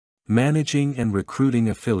Managing and recruiting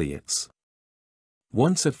affiliates.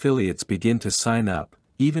 Once affiliates begin to sign up,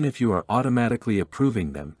 even if you are automatically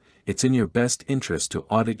approving them, it's in your best interest to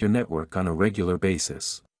audit your network on a regular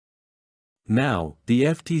basis. Now, the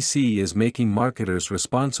FTC is making marketers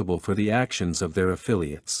responsible for the actions of their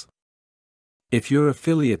affiliates. If your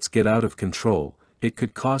affiliates get out of control, it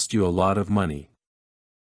could cost you a lot of money.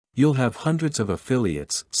 You'll have hundreds of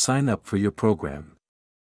affiliates sign up for your program.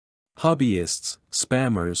 Hobbyists,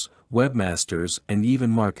 spammers, webmasters, and even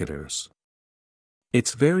marketers.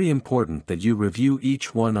 It's very important that you review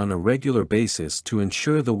each one on a regular basis to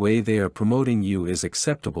ensure the way they are promoting you is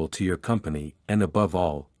acceptable to your company, and above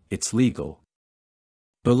all, it's legal.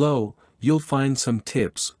 Below, you'll find some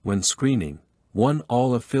tips when screening. 1.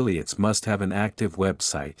 All affiliates must have an active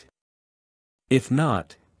website. If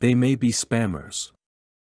not, they may be spammers.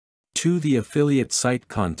 2. The affiliate site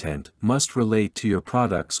content must relate to your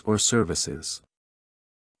products or services.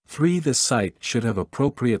 3. The site should have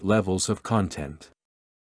appropriate levels of content.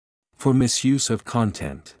 For misuse of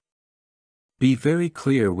content. Be very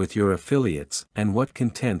clear with your affiliates and what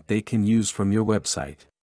content they can use from your website.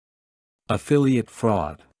 Affiliate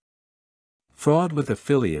fraud. Fraud with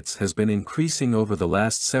affiliates has been increasing over the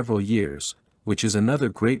last several years, which is another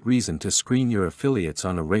great reason to screen your affiliates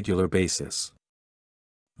on a regular basis.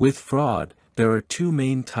 With fraud, there are two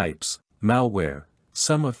main types: malware.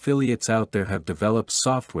 Some affiliates out there have developed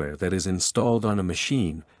software that is installed on a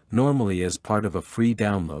machine, normally as part of a free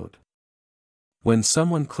download. When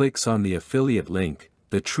someone clicks on the affiliate link,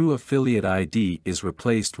 the true affiliate ID is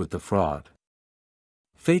replaced with the fraud.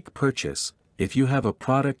 Fake purchase. If you have a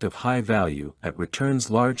product of high value that returns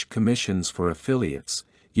large commissions for affiliates,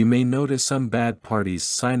 you may notice some bad parties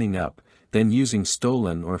signing up, then using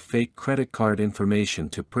stolen or fake credit card information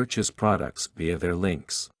to purchase products via their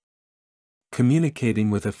links. Communicating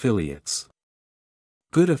with affiliates.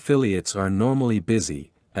 Good affiliates are normally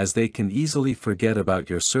busy, as they can easily forget about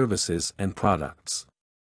your services and products.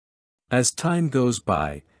 As time goes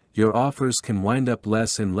by, your offers can wind up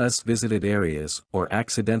less in less visited areas or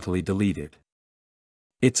accidentally deleted.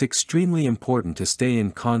 It's extremely important to stay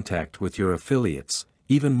in contact with your affiliates,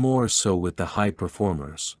 even more so with the high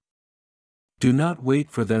performers. Do not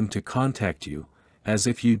wait for them to contact you, as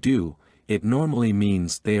if you do, it normally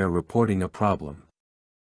means they are reporting a problem.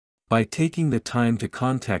 By taking the time to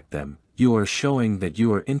contact them, you are showing that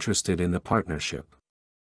you are interested in the partnership.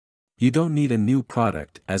 You don't need a new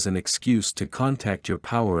product as an excuse to contact your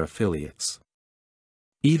power affiliates.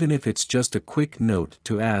 Even if it's just a quick note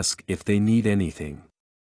to ask if they need anything.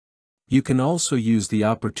 You can also use the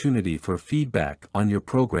opportunity for feedback on your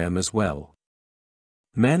program as well.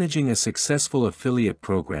 Managing a successful affiliate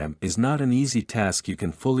program is not an easy task you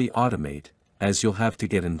can fully automate, as you'll have to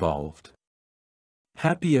get involved.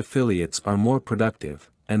 Happy affiliates are more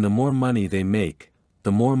productive, and the more money they make,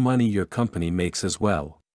 the more money your company makes as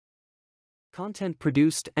well. Content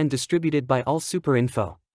produced and distributed by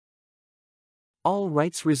AllSuperInfo. All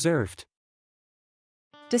rights reserved.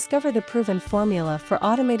 Discover the proven formula for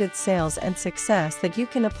automated sales and success that you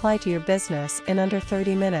can apply to your business in under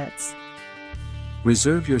 30 minutes.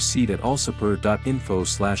 Reserve your seat at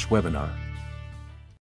allsuper.info/webinar.